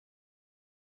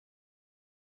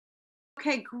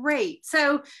Okay, great.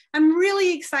 So I'm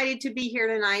really excited to be here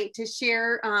tonight to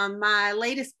share my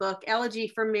latest book, Elegy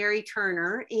for Mary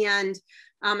Turner. And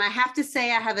I have to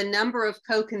say I have a number of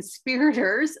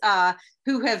co-conspirators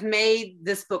who have made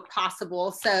this book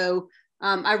possible. So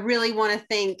I really want to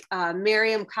thank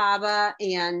Miriam Kaba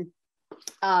and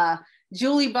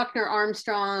Julie Buckner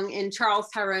Armstrong and Charles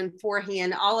Tyrone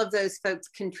Forehand. All of those folks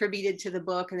contributed to the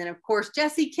book. And then of course,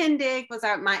 Jesse Kindig was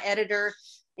my editor,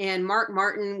 and Mark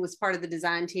Martin was part of the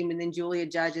design team. And then Julia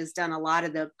Judge has done a lot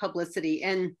of the publicity.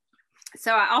 And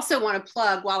so I also want to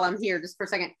plug, while I'm here just for a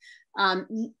second,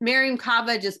 Miriam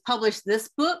Kaba just published this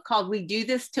book called We Do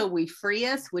This Till We Free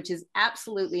Us, which is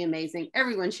absolutely amazing.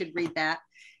 Everyone should read that.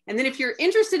 And then if you're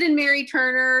interested in Mary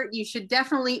Turner, you should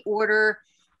definitely order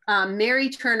Mary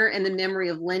Turner and the Memory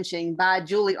of Lynching by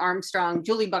Julie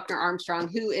Buckner Armstrong,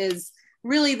 who is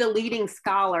really the leading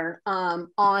scholar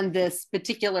on this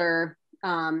particular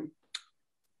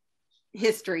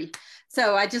history.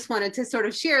 So I just wanted to sort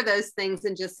of share those things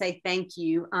and just say thank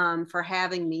you for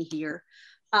having me here.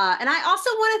 And I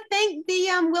also want to thank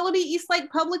the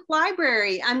Willoughby-Eastlake Public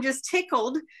Library. I'm just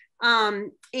tickled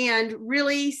and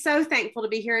really so thankful to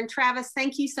be here. And Travis,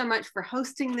 thank you so much for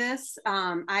hosting this.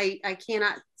 I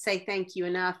cannot say thank you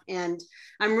enough. And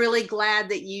I'm really glad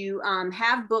that you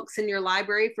have books in your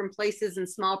library from places and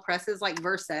small presses like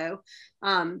Verso,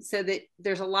 so that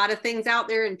there's a lot of things out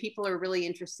there and people are really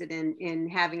interested in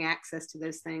having access to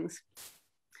those things.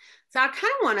 So I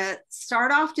kind of want to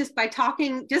start off just by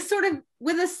talking just sort of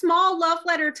with a small love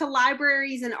letter to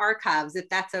libraries and archives, if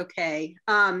that's okay.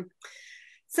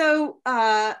 So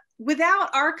without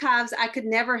archives, I could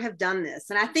never have done this.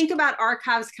 And I think about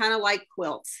archives kind of like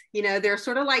quilts. You know, they're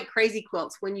sort of like crazy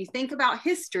quilts. When you think about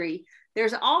history,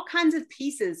 there's all kinds of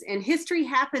pieces, and history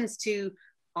happens to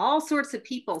all sorts of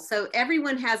people. So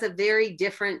everyone has a very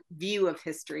different view of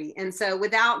history. And so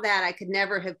without that, I could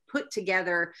never have put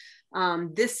together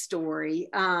this story.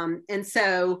 And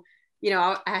so, you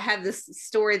know, I have this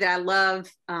story that I love.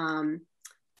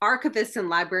 Archivists and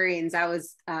librarians. I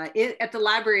was at the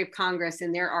Library of Congress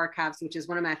in their archives, which is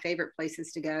one of my favorite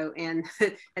places to go, and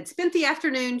had spent the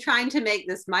afternoon trying to make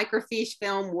this microfiche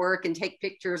film work and take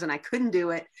pictures, and I couldn't do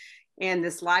it. And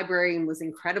this librarian was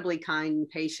incredibly kind and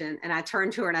patient. And I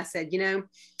turned to her and I said, you know,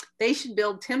 they should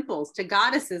build temples to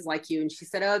goddesses like you. And she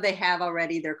said, oh, they have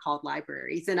already. They're called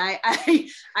libraries. And I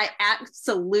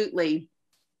absolutely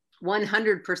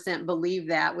 100% believe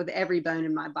that with every bone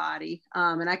in my body.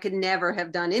 And I could never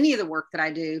have done any of the work that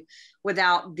I do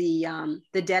without the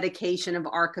dedication of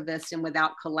archivists and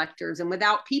without collectors and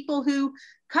without people who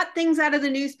cut things out of the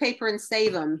newspaper and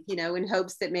save them, you know, in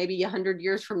hopes that maybe 100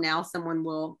 years from now, someone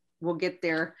will get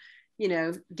their, you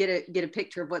know, get a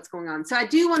picture of what's going on. So I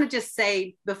do want to just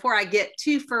say before I get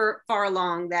too far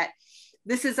along that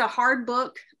this is a hard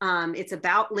book. It's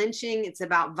about lynching. It's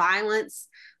about violence.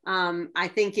 I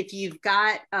think if you've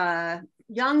got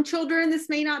young children, this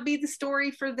may not be the story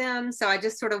for them. So I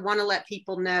just sort of want to let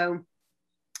people know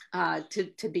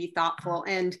to be thoughtful.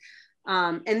 And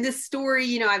this story,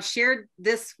 you know, I've shared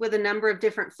this with a number of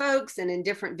different folks and in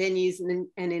different venues and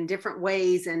in different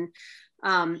ways. And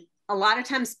a lot of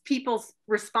times people's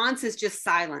response is just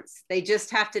silence. They just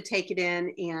have to take it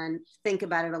in and think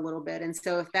about it a little bit. And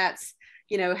so if that's,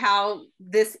 you know, how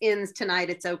this ends tonight,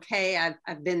 it's okay.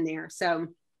 I've been there. So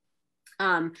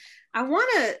I want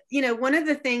to, you know, one of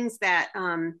the things that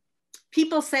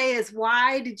people say is,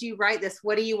 why did you write this?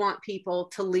 What do you want people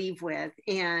to leave with?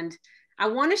 And I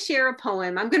want to share a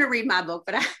poem. I'm going to read my book,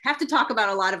 but I have to talk about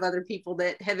a lot of other people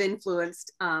that have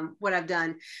influenced what I've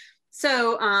done.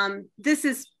 So this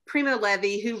is Primo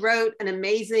Levi, who wrote an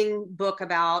amazing book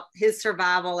about his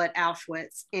survival at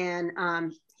Auschwitz. And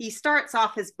he starts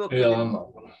off his book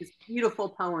with this beautiful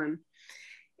poem.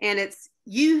 And it's,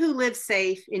 you who live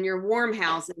safe in your warm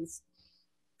houses,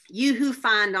 you who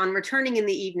find on returning in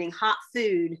the evening hot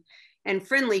food and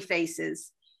friendly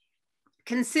faces,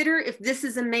 consider if this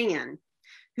is a man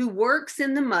who works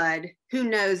in the mud, who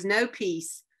knows no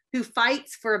peace, who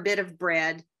fights for a bit of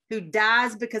bread, who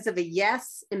dies because of a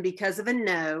yes and because of a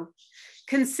no.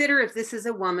 Consider if this is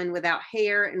a woman without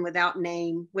hair and without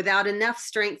name, without enough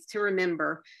strength to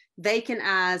remember, vacant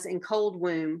eyes and cold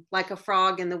womb, like a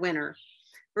frog in the winter.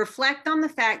 Reflect on the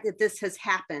fact that this has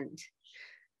happened.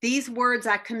 These words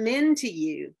I commend to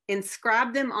you,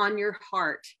 inscribe them on your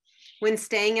heart. When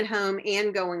staying at home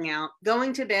and going out,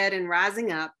 going to bed and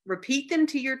rising up, repeat them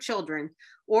to your children,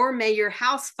 or may your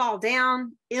house fall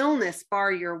down, illness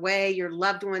bar your way, your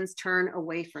loved ones turn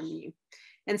away from you.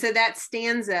 And so that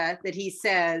stanza that he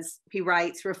says, he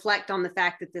writes, reflect on the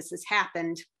fact that this has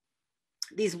happened.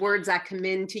 These words I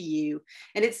commend to you.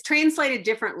 And it's translated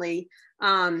differently.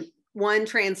 one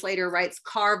translator writes,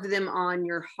 carve them on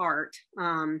your heart.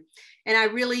 And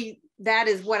that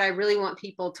is what I really want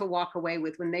people to walk away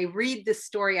with. When they read this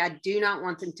story, I do not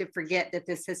want them to forget that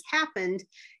this has happened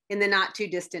in the not too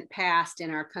distant past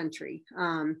in our country,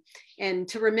 and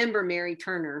to remember Mary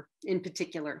Turner in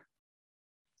particular.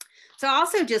 So I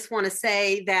also just want to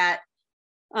say that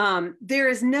there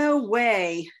is no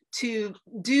way to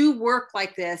do work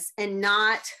like this and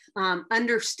not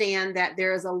understand that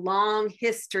there is a long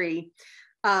history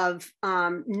of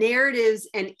narratives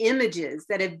and images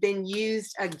that have been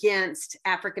used against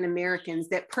African Americans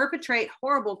that perpetrate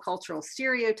horrible cultural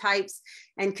stereotypes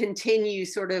and continue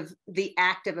sort of the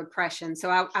act of oppression. So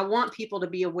I want people to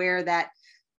be aware that,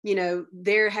 you know,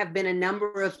 there have been a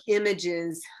number of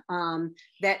images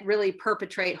that really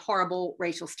perpetrate horrible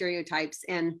racial stereotypes,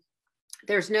 and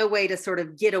there's no way to sort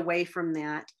of get away from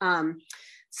that.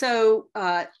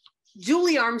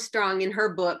 Julie Armstrong in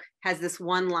her book has this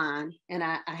one line, and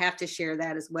I have to share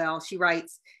that as well. She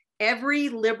writes, every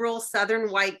liberal Southern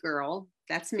white girl,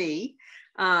 that's me,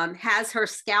 has her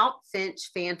scalp finch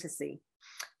fantasy.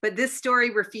 But this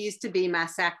story refused to be my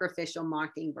sacrificial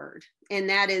mockingbird. And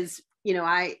that is, you know,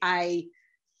 I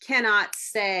cannot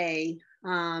say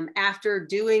after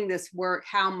doing this work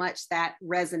how much that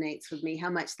resonates with me, how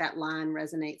much that line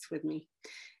resonates with me.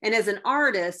 And as an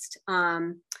artist,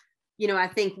 you know, I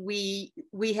think we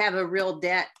have a real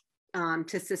debt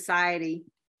to society.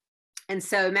 And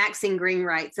so Maxine Greene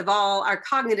writes, of all our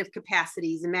cognitive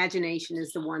capacities, imagination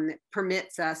is the one that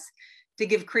permits us to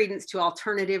give credence to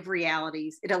alternative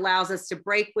realities. It allows us to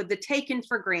break with the taken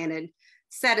for granted,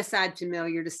 set aside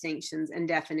familiar distinctions and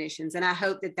definitions. And I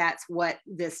hope that that's what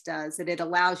this does, that it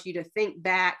allows you to think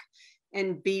back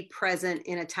and be present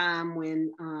in a time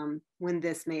when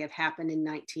this may have happened in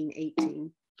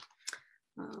 1918.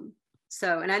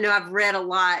 And I know I've read a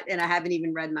lot and I haven't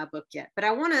even read my book yet, but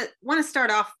I want to start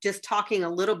off just talking a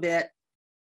little bit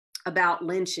about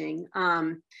lynching.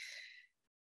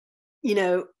 You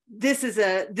know, this is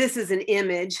an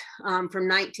image from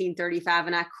 1935,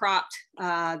 and I cropped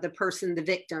the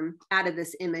victim out of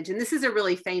this image. And this is a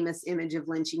really famous image of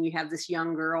lynching. You have this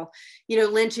young girl. You know,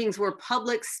 lynchings were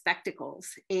public spectacles,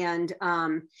 and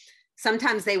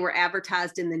sometimes they were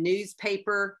advertised in the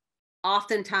newspaper.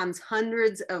 Oftentimes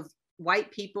hundreds of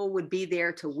white people would be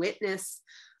there to witness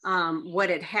what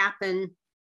had happened.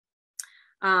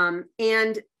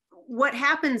 And what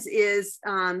happens is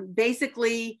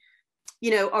basically,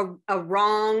 you know, a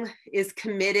wrong is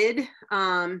committed,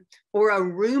 or a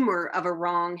rumor of a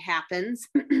wrong happens.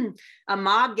 A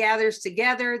mob gathers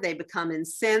together, they become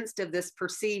incensed of this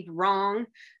perceived wrong.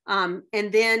 And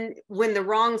then when the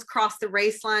wrongs cross the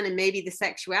race line and maybe the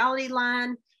sexuality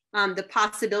line, the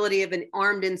possibility of an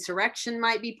armed insurrection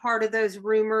might be part of those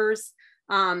rumors.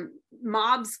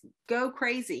 Mobs go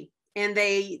crazy, and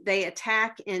they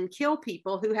attack and kill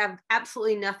people who have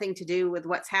absolutely nothing to do with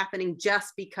what's happening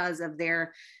just because of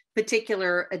their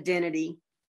particular identity.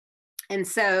 And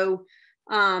so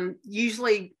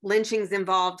usually lynchings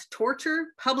involved torture,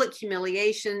 public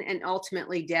humiliation, and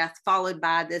ultimately death, followed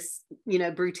by this, you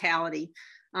know, brutality.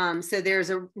 So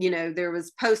there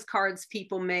was postcards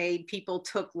people made, people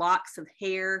took locks of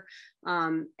hair.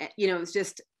 You know, it was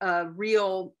just a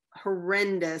real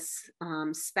horrendous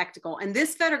spectacle. And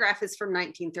this photograph is from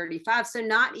 1935, so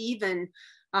not even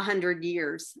 100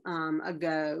 years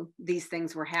ago, these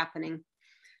things were happening.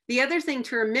 The other thing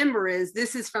to remember is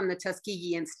this is from the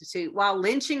Tuskegee Institute. While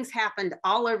lynchings happened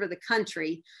all over the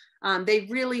country, they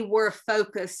really were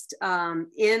focused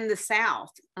in the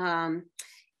South.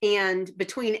 And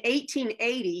between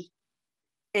 1880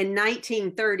 and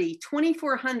 1930,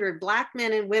 2,400 Black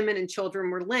men and women and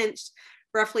children were lynched.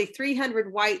 Roughly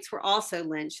 300 whites were also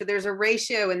lynched. So there's a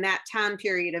ratio in that time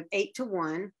period of 8 to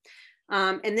 1.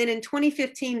 And then in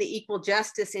 2015, the Equal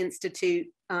Justice Institute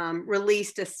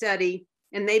released a study,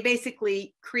 and they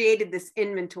basically created this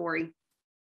inventory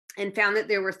and found that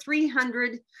there were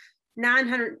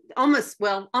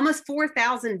almost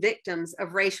 4,000 victims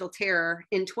of racial terror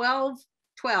in 12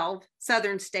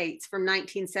 Southern states from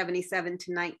 1977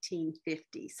 to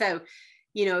 1950. So,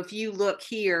 you know, if you look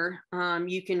here,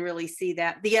 you can really see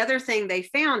that. The other thing they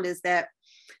found is that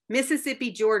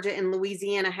Mississippi, Georgia, and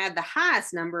Louisiana had the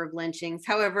highest number of lynchings.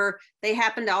 However, they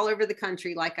happened all over the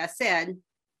country, like I said,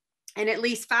 and at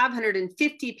least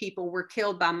 550 people were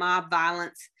killed by mob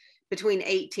violence between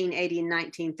 1880 and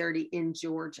 1930 in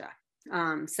Georgia.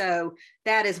 So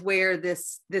that is where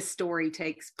this story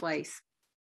takes place.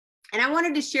 And I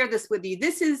wanted to share this with you.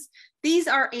 These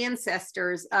are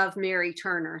ancestors of Mary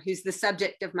Turner, who's the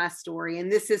subject of my story.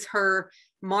 And this is her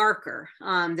marker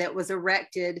that was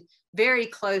erected very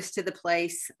close to the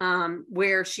place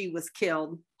where she was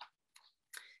killed.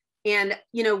 And,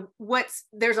 you know,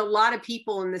 there's a lot of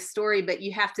people in this story, but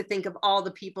you have to think of all the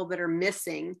people that are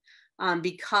missing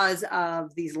because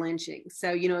of these lynchings.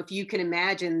 So, you know, if you can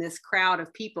imagine this crowd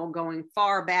of people going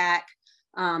far back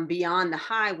beyond the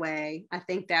highway, I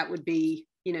think that would be,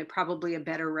 you know, probably a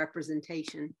better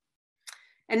representation.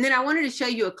 And then I wanted to show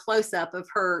you a close-up of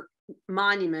her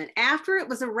monument after it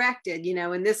was erected, you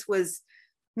know, and this was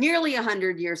nearly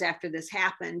 100 years after this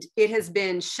happened. It has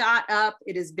been shot up,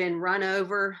 it has been run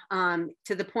over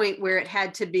to the point where it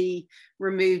had to be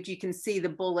removed. You can see the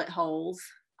bullet holes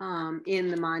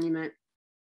in the monument.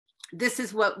 This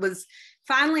is what was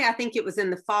finally, I think it was in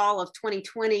the fall of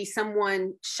 2020,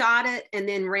 someone shot it and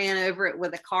then ran over it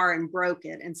with a car and broke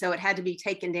it. And so it had to be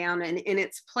taken down, and in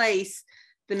its place,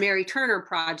 the Mary Turner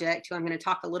Project, who I'm going to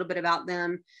talk a little bit about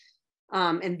them,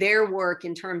 and their work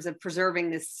in terms of preserving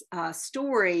this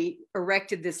story,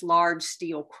 erected this large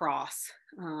steel cross.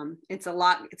 It's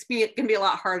going to be a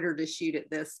lot harder to shoot at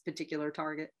this particular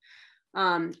target.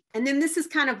 And then this is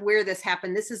kind of where this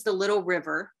happened. This is the Little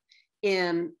River,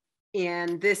 and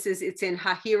it's in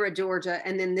Hahira, Georgia.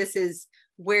 And then this is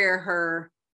where her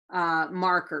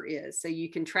marker is. So you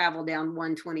can travel down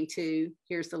 122.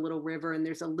 Here's the Little River, and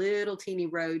there's a little teeny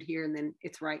road here, and then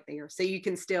it's right there. So you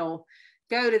can still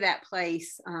go to that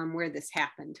place where this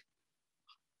happened.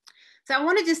 So I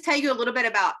want to just tell you a little bit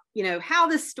about, you know, how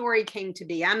this story came to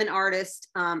be. I'm an artist.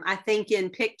 I think in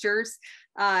pictures.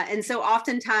 And so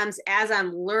oftentimes as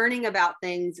I'm learning about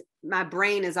things, my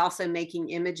brain is also making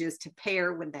images to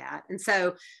pair with that. And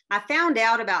so I found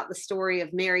out about the story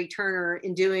of Mary Turner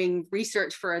in doing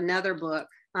research for another book.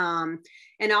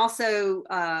 And also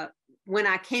when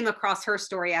I came across her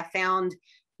story, I found,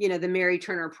 you know, the Mary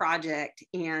Turner Project,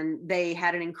 and they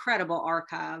had an incredible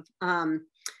archive.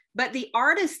 But the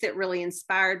artist that really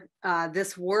inspired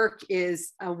this work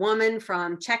is a woman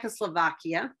from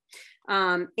Czechoslovakia.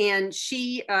 And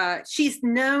she's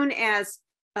known as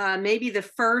maybe the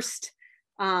first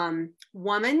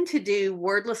woman to do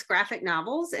wordless graphic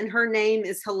novels, and her name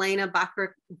is Helena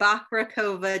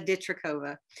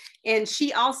Bakrakova-Ditrikova. And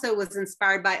she also was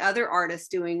inspired by other artists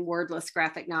doing wordless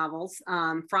graphic novels,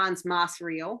 Franz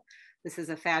Maasreel, this is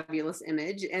a fabulous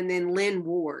image, and then Lynn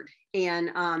Ward. And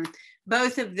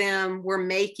both of them were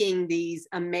making these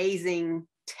amazing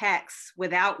texts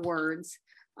without words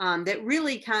that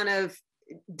really kind of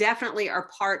definitely are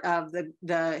part of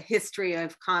the history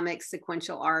of comics,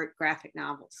 sequential art, graphic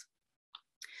novels.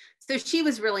 So she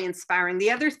was really inspiring.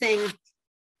 The other thing,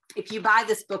 if you buy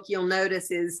this book, you'll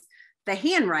notice is the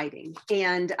handwriting.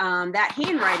 And that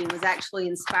handwriting was actually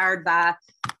inspired by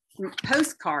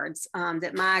postcards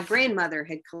that my grandmother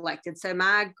had collected. So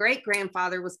my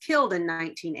great-grandfather was killed in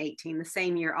 1918, the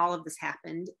same year all of this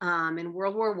happened, in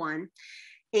World War I.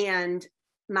 And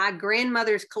my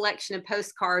grandmother's collection of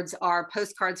postcards are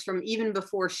postcards from even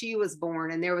before she was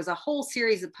born. And there was a whole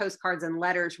series of postcards and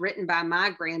letters written by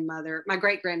my grandmother, my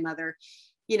great-grandmother,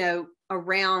 you know,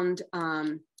 around,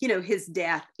 you know, his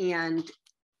death. And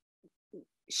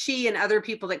she and other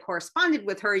people that corresponded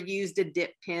with her used a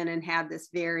dip pen and had this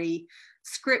very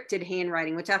scripted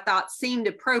handwriting, which I thought seemed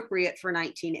appropriate for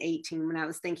 1918 when I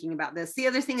was thinking about this. The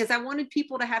other thing is I wanted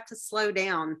people to have to slow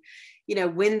down, you know,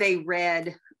 when they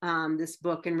read this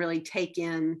book and really take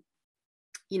in,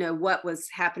 you know, what was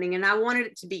happening. And I wanted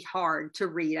it to be hard to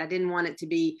read. I didn't want it to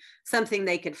be something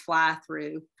they could fly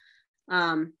through.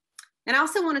 And I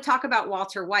also want to talk about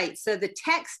Walter White. So the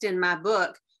text in my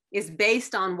book is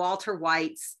based on Walter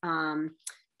White's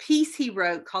piece he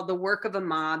wrote called The Work of a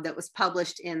Mob that was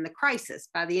published in The Crisis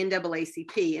by the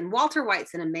NAACP. And Walter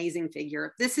White's an amazing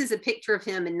figure. This is a picture of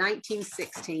him in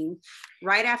 1916,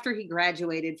 right after he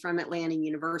graduated from Atlanta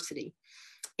University.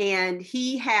 And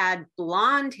he had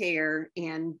blonde hair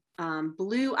and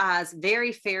blue eyes,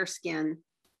 very fair skin.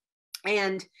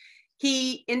 And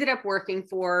he ended up working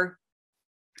for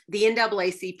the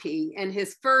NAACP. And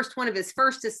one of his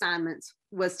first assignments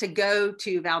was to go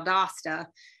to Valdosta,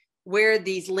 where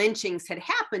these lynchings had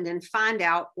happened, and find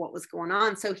out what was going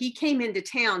on. So he came into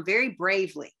town very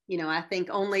bravely. You know, I think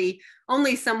only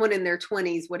someone in their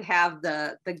 20s would have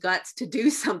the guts to do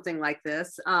something like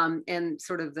this, and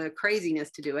sort of the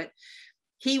craziness to do it.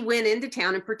 He went into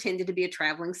town and pretended to be a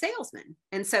traveling salesman.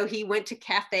 And so he went to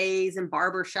cafes and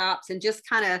barber shops and just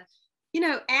kind of, you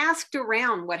know, asked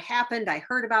around what happened. I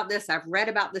heard about this. I've read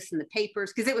about this in the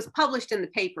papers, because it was published in the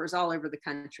papers all over the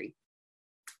country.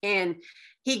 And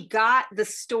he got the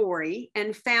story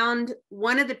and found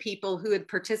one of the people who had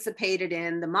participated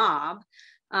in the mob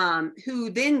who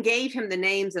then gave him the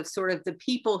names of sort of the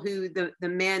people who, the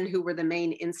men who were the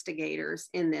main instigators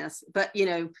in this, but, you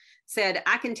know, said,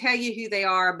 I can tell you who they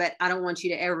are, but I don't want you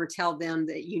to ever tell them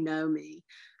that you know me.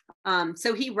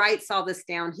 So he writes all this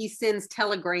down. He sends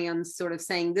telegrams sort of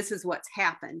saying, this is what's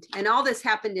happened. And all this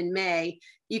happened in May.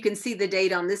 You can see the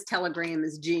date on this telegram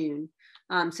is June.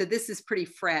 So this is pretty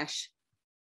fresh.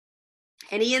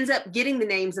 And he ends up getting the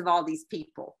names of all these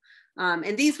people.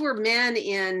 And these were men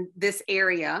in this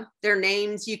area. Their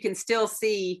names, you can still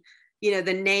see, you know,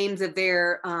 the names of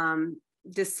their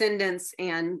descendants,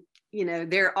 and, you know,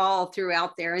 they're all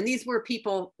throughout there. And these were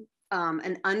people,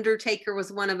 an undertaker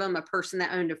was one of them, a person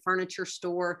that owned a furniture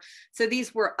store. So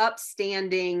these were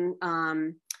upstanding,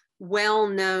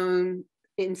 well-known,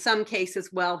 in some cases,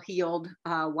 well-heeled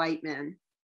white men.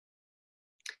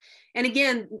 And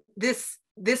again, this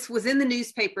was in the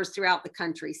newspapers throughout the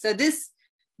country. So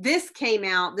this came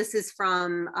out, this is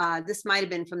from, this might've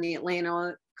been from the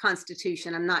Atlanta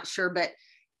Constitution, I'm not sure, but,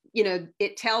 you know,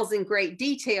 it tells in great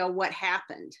detail what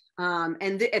happened.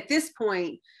 And at this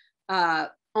point,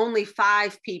 only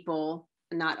 5 people,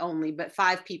 not only, but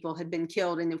 5 people had been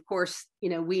killed. And of course, you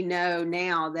know, we know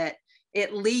now that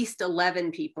at least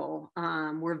 11 people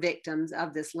were victims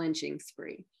of this lynching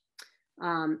spree.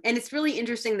 And it's really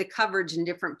interesting, the coverage in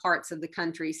different parts of the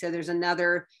country. So there's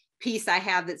another piece I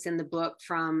have that's in the book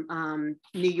from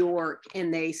New York,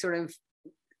 and they sort of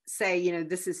say, you know,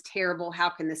 this is terrible, how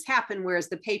can this happen? Whereas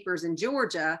the papers in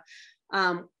Georgia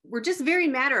were just very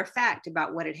matter of fact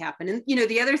about what had happened. And, you know,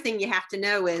 the other thing you have to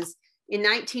know is in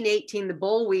 1918, the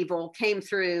boll weevil came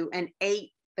through and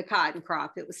ate the cotton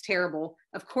crop. It was terrible.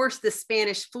 Of course, the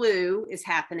Spanish flu is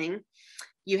happening.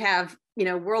 You have, you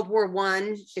know, World War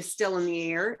I is still in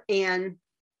the air, and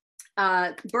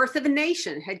Birth of a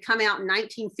Nation had come out in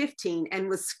 1915 and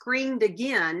was screened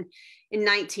again in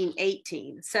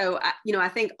 1918. So, you know, I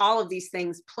think all of these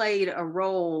things played a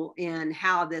role in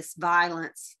how this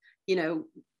violence, you know,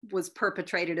 was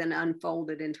perpetrated and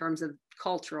unfolded in terms of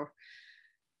cultural.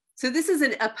 So this is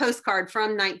a postcard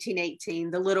from 1918,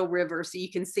 the Little River. So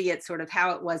you can see it sort of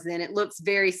how it was then. It looks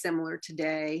very similar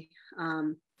today.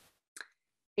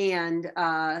 And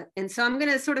so I'm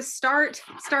going to sort of start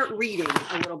reading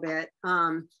a little bit.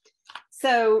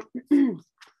 So in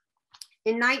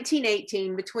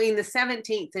 1918, between the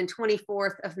 17th and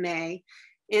 24th of May,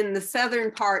 in the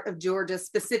southern part of Georgia,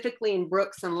 specifically in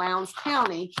Brooks and Lowndes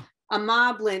County, a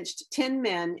mob lynched 10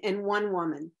 men and 1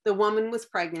 woman. The woman was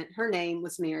pregnant. Her name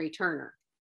was Mary Turner.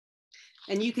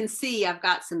 And you can see I've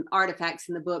got some artifacts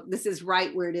in the book. This is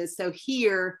right where it is. So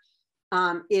here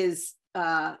is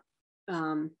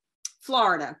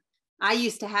Florida. I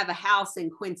used to have a house in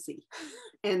Quincy.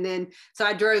 And then, so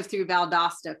I drove through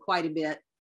Valdosta quite a bit.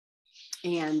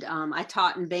 And I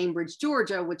taught in Bainbridge,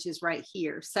 Georgia, which is right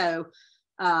here. So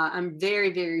I'm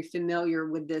very, very familiar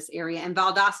with this area. And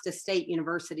Valdosta State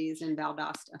University is in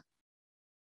Valdosta.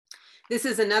 This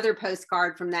is another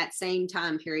postcard from that same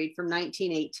time period, from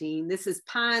 1918. This is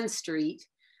Pine Street.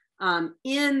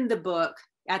 In the book,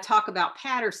 I talk about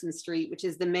Patterson Street, which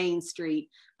is the main street,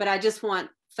 but I just want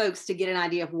folks to get an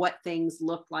idea of what things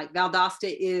look like.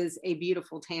 Valdosta is a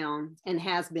beautiful town and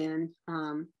has been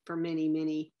for many,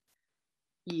 many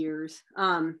years.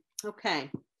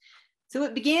 Okay, so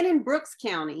it began in Brooks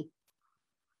County.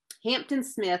 Hampton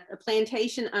Smith, a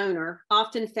plantation owner,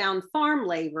 often found farm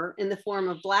labor in the form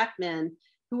of Black men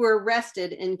who were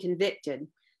arrested and convicted.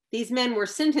 These men were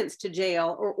sentenced to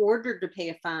jail or ordered to pay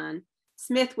a fine.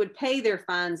 Smith would pay their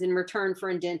fines in return for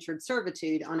indentured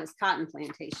servitude on his cotton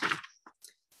plantation.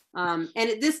 And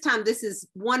at this time, this is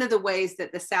one of the ways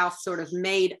that the South sort of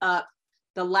made up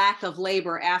the lack of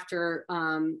labor after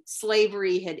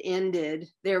slavery had ended.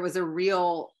 There was a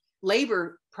real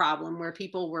labor problem where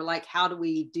people were like, how do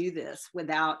we do this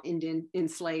without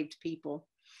enslaved people?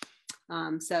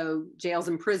 So jails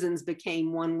and prisons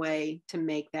became one way to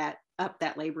make that up,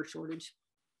 that labor shortage.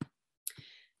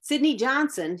 Sidney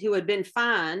Johnson, who had been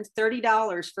fined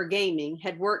 $30 for gaming,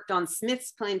 had worked on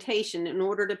Smith's plantation in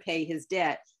order to pay his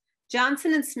debt.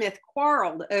 Johnson and Smith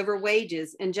quarreled over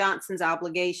wages and Johnson's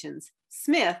obligations.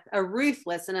 Smith, a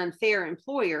ruthless and unfair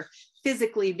employer,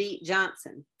 physically beat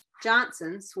Johnson.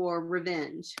 Johnson swore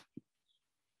revenge.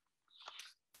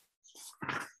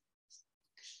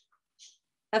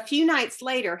 A few nights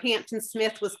later, Hampton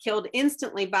Smith was killed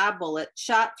instantly by a bullet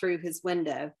shot through his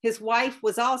window. His wife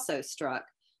was also struck.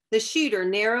 The shooter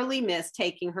narrowly missed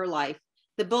taking her life.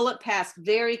 The bullet passed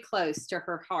very close to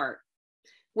her heart.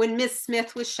 When Miss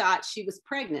Smith was shot, she was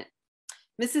pregnant.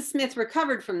 Mrs. Smith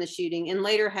recovered from the shooting and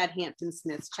later had Hampton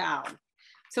Smith's child.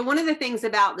 So one of the things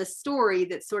about this story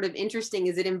that's sort of interesting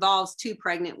is it involves two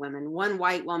pregnant women, one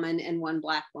white woman and one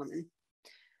black woman.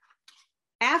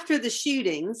 After the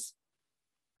shootings,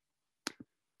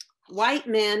 white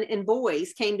men and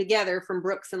boys came together from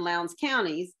Brooks and Lowndes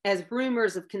counties as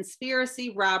rumors of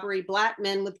conspiracy, robbery, black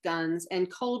men with guns,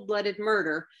 and cold-blooded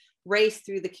murder raced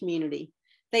through the community.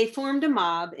 They formed a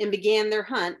mob and began their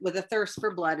hunt with a thirst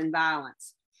for blood and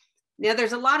violence. Now,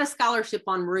 there's a lot of scholarship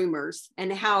on rumors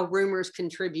and how rumors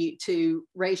contribute to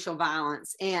racial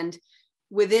violence. And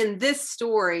within this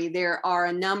story, there are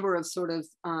a number of sort of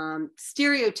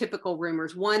stereotypical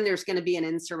rumors. One, there's going to be an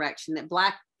insurrection, that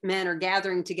black men are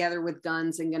gathering together with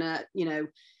guns and going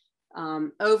to,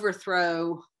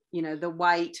 overthrow, the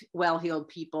white, well-heeled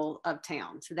people of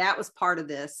town. So that was part of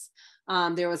this.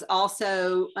 There was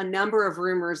also a number of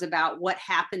rumors about what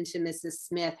happened to Mrs.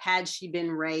 Smith. Had she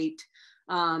been raped?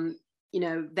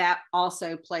 That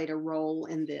also played a role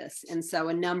in this. And so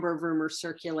a number of rumors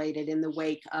circulated in the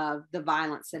wake of the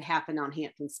violence that happened on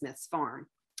Hampton Smith's farm.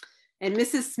 And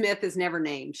Mrs. Smith is never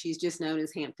named. She's just known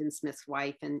as Hampton Smith's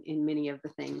wife in many of the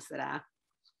things that I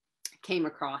came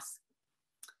across.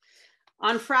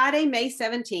 On Friday, May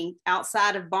 17th,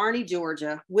 outside of Barney,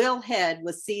 Georgia, Will Head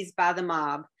was seized by the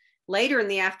mob. Later in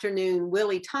the afternoon,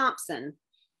 Willie Thompson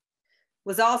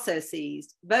was also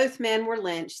seized. Both men were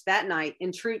lynched that night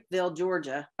in Troopville,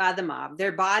 Georgia, by the mob.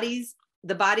 The bodies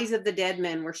of the dead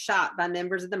men were shot by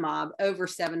members of the mob over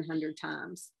 700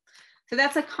 times. So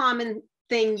that's a common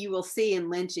thing you will see in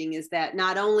lynching, is that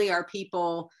not only are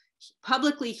people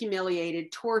publicly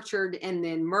humiliated, tortured, and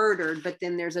then murdered, but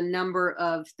then there's a number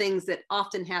of things that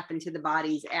often happen to the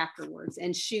bodies afterwards,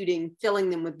 and shooting, filling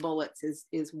them with bullets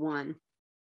is one.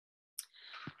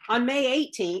 On May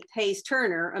 18th, Hayes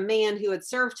Turner, a man who had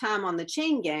served time on the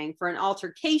chain gang for an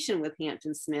altercation with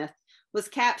Hampton Smith, was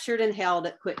captured and held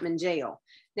at Quitman Jail.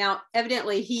 Now,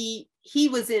 evidently, he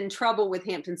was in trouble with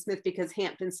Hampton Smith because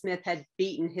Hampton Smith had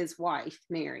beaten his wife,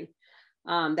 Mary.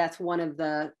 That's one of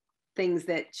the things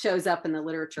that shows up in the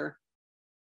literature.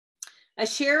 A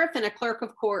sheriff and a clerk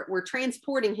of court were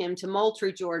transporting him to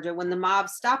Moultrie, Georgia, when the mob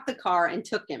stopped the car and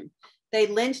took him. They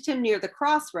lynched him near the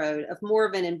crossroad of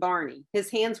Morven and Barney.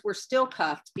 His hands were still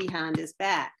cuffed behind his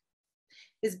back.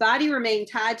 His body remained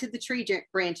tied to the tree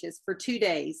branches for 2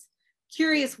 days.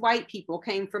 Curious white people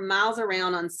came from miles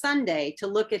around on Sunday to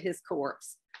look at his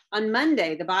corpse. On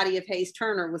Monday, the body of Hayes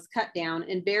Turner was cut down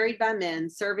and buried by men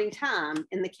serving time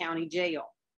in the county jail.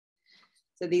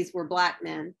 So these were black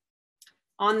men.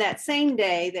 On that same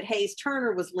day that Hayes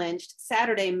Turner was lynched,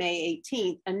 Saturday, May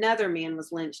 18th, another man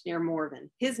was lynched near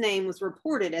Morven. His name was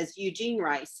reported as Eugene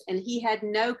Rice, and he had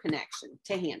no connection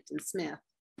to Hampton Smith.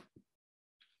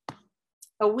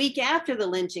 A week after the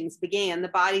lynchings began, the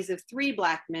bodies of 3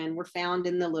 black men were found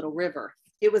in the Little River.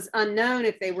 It was unknown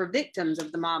if they were victims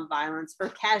of the mob violence or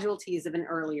casualties of an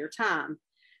earlier time.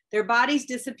 Their bodies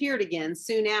disappeared again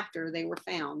soon after they were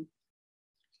found.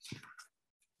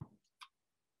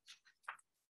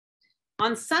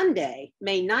 On Sunday,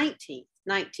 May 19th,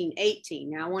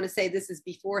 1918, now I want to say this is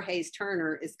before Hayes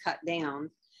Turner is cut down,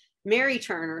 Mary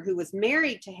Turner, who was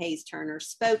married to Hayes Turner,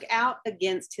 spoke out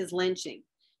against his lynching.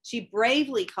 She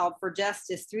bravely called for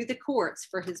justice through the courts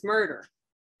for his murder.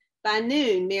 By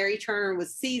noon, Mary Turner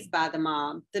was seized by the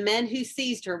mob. The men who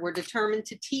seized her were determined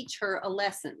to teach her a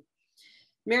lesson.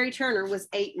 Mary Turner was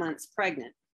 8 months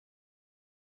pregnant.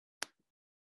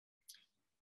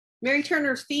 Mary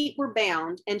Turner's feet were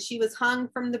bound, and she was hung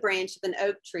from the branch of an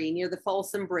oak tree near the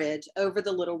Folsom Bridge over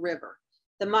the Little River.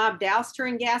 The mob doused her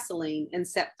in gasoline and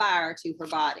set fire to her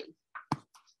body.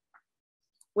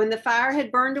 When the fire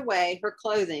had burned away her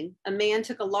clothing, a man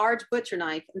took a large butcher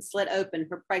knife and slit open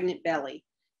her pregnant belly.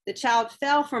 The child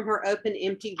fell from her open,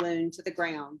 empty wound to the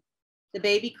ground. The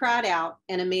baby cried out,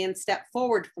 and a man stepped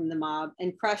forward from the mob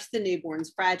and crushed the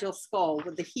newborn's fragile skull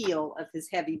with the heel of his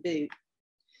heavy boot.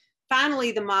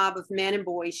 Finally, the mob of men and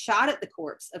boys shot at the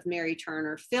corpse of Mary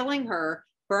Turner, filling her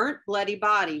burnt, bloody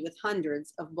body with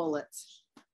hundreds of bullets.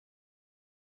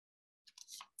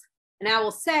 And I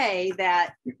will say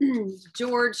that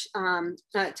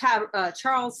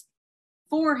Charles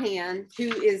Forehand,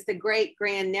 who is the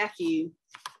great-grandnephew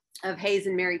of Hayes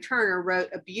and Mary Turner, wrote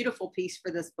a beautiful piece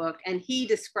for this book, and he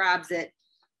describes it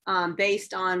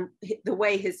based on the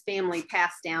way his family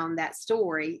passed down that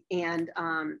story. And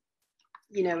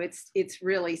it's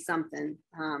really something.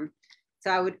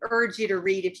 So I would urge you to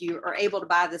read, if you are able to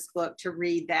buy this book, to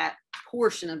read that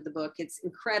portion of the book. It's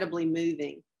incredibly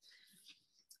moving.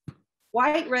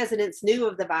 White residents knew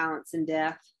of the violence and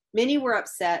death. Many were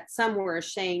upset, some were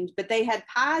ashamed, but they had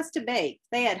pies to bake.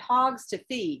 They had hogs to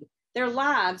feed. Their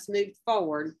lives moved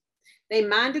forward. They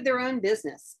minded their own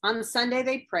business. On Sunday,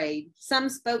 they prayed. Some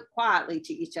spoke quietly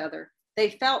to each other.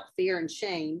 They felt fear and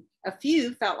shame. A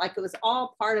few felt like it was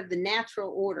all part of the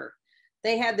natural order.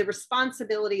 They had the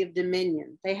responsibility of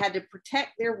dominion. They had to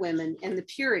protect their women and the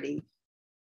purity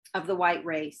of the white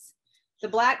race. The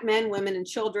Black men, women, and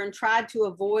children tried to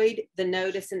avoid the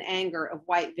notice and anger of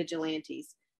white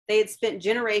vigilantes. They had spent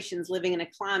generations living in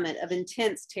a climate of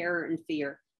intense terror and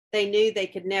fear. They knew they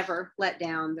could never let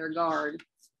down their guard.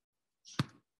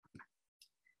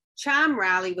 Chime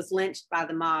Riley was lynched by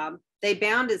the mob. They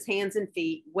bound his hands and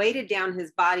feet, weighted down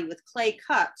his body with clay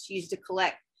cups used to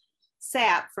collect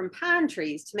sap from pine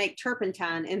trees to make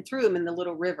turpentine, and threw him in the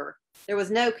little river. There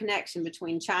was no connection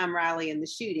between Chime Riley and the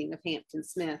shooting of Hampton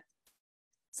Smith.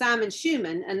 Simon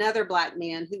Schumann, another Black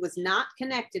man who was not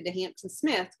connected to Hampton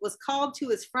Smith, was called to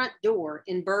his front door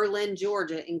in Berlin,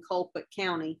 Georgia, in Colquitt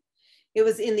County. It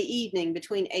was in the evening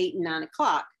between 8 and 9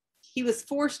 o'clock. He was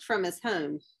forced from his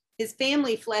home. His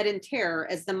family fled in terror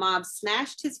as the mob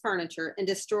smashed his furniture and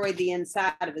destroyed the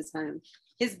inside of his home.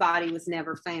 His body was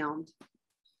never found.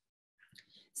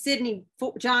 Sidney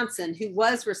Johnson, who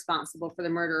was responsible for the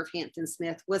murder of Hampton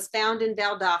Smith, was found in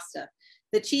Valdosta.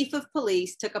 The chief of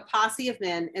police took a posse of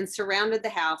men and surrounded the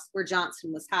house where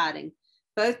Johnson was hiding.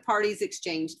 Both parties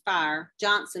exchanged fire.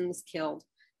 Johnson was killed.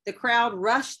 The crowd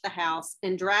rushed the house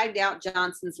and dragged out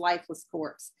Johnson's lifeless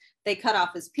corpse. They cut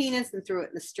off his penis and threw it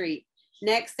in the street.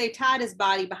 Next, they tied his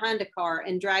body behind a car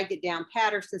and dragged it down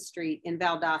Patterson Street in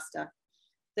Valdosta.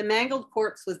 The mangled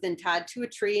corpse was then tied to a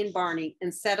tree in Barney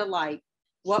and set alight.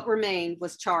 What remained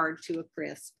was charred to a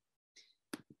crisp.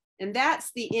 And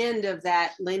that's the end of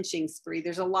that lynching spree.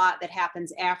 There's a lot that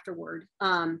happens afterward.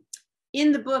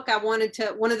 In the book, one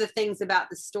of the things about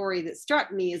the story that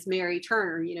struck me is Mary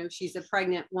Turner. You know, she's a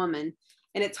pregnant woman,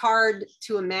 and it's hard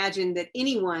to imagine that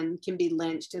anyone can be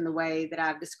lynched in the way that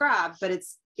I've described, but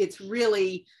it's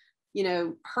really, you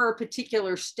know, her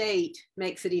particular state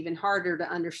makes it even harder to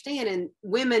understand. And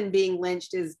women being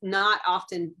lynched is not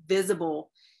often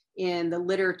visible in the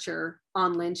literature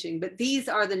on lynching, but these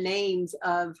are the names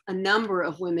of a number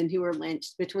of women who were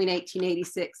lynched between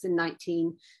 1886 and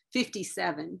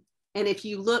 1957. And if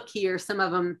you look here, some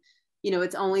of them, you know,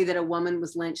 it's only that a woman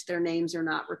was lynched. Their names are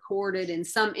not recorded. In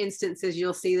some instances,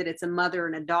 you'll see that it's a mother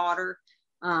and a daughter,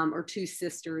 or two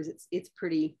sisters. It's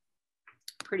pretty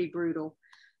brutal.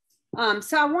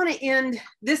 So I want to end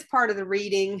this part of the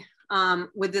reading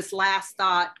with this last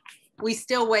thought. We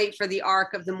still wait for the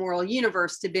arc of the moral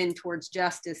universe to bend towards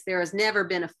justice. There has never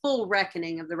been a full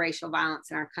reckoning of the racial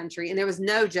violence in our country, and there was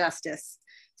no justice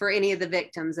for any of the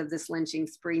victims of this lynching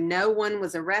spree. No one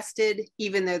was arrested,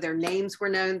 even though their names were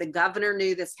known. The governor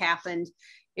knew this happened.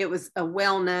 It was a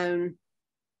well-known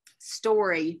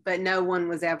story, but no one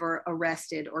was ever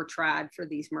arrested or tried for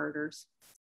these murders.